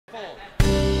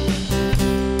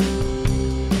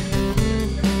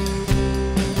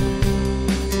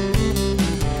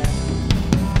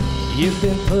You've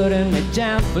been putting me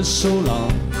down for so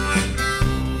long.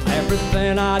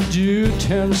 Everything I do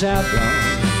turns out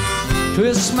wrong.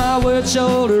 Twist my words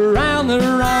all around the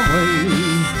wrong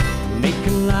way,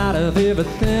 making light of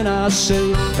everything I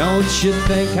say. Don't you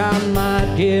think I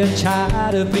might get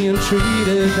tired of being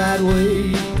treated that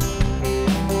way?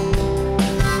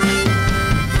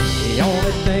 The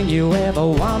only thing you ever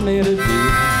want me to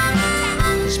do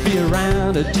is be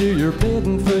around to do your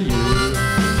bidding for you.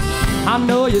 I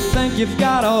know you think you've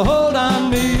got a hold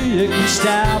on me. You can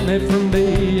stop me from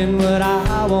being what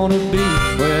I want to be.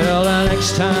 Well, the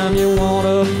next time you want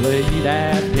to play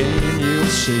that game, you'll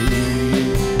see.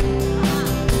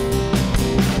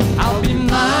 I'll be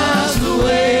miles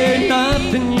away,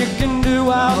 nothing you can do.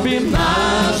 I'll be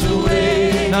miles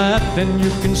away, nothing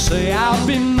you can say. I'll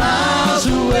be miles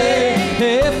away.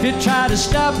 If you try to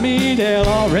stop me, there'll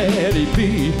already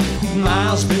be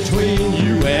miles between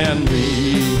you and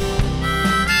me.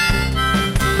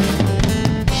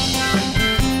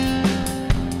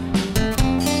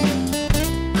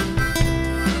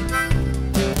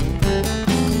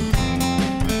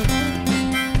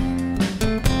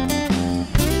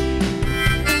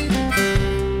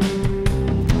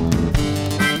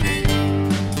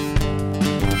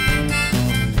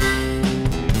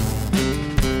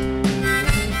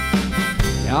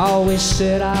 I always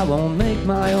said I won't make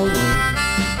my own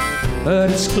way, but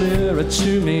it's clearer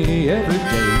to me every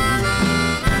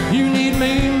day. You need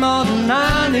me more than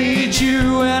I need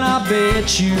you, and I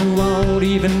bet you won't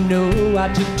even know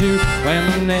what to do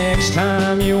when the next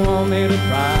time you want me to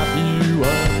prop you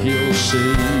up, you'll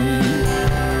see.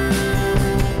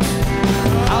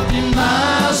 I'll be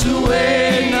miles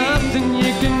away, nothing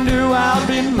you can do. I'll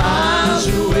be miles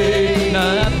away,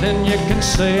 nothing you can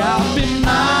say. I'll be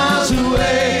miles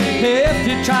away. If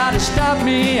you try to stop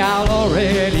me, I'll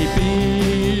already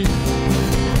be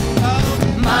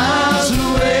miles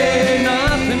away.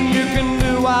 Nothing you can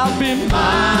do. I'll be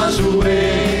miles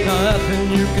away.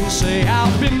 Nothing you can say.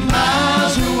 I'll be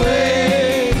miles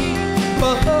away.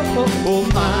 Oh,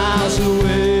 miles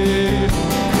away.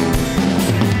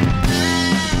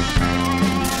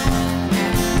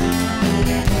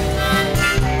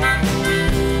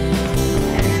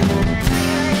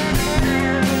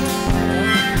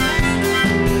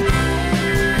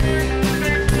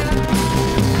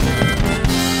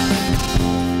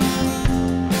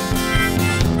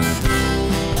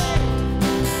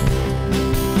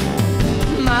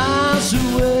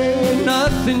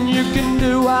 Nothing you can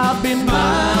do, I'll be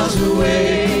miles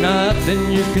away.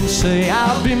 Nothing you can say,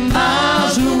 I'll be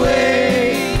miles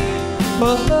away.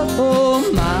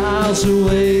 Oh, miles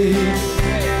away.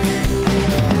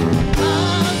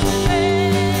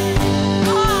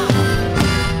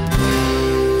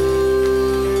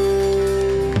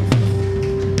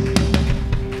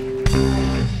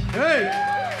 Hey!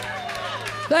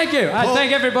 Thank you. I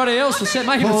thank everybody else for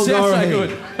making it sound so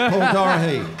good. Paul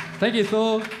Dorahy. Thank you,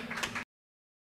 Thor.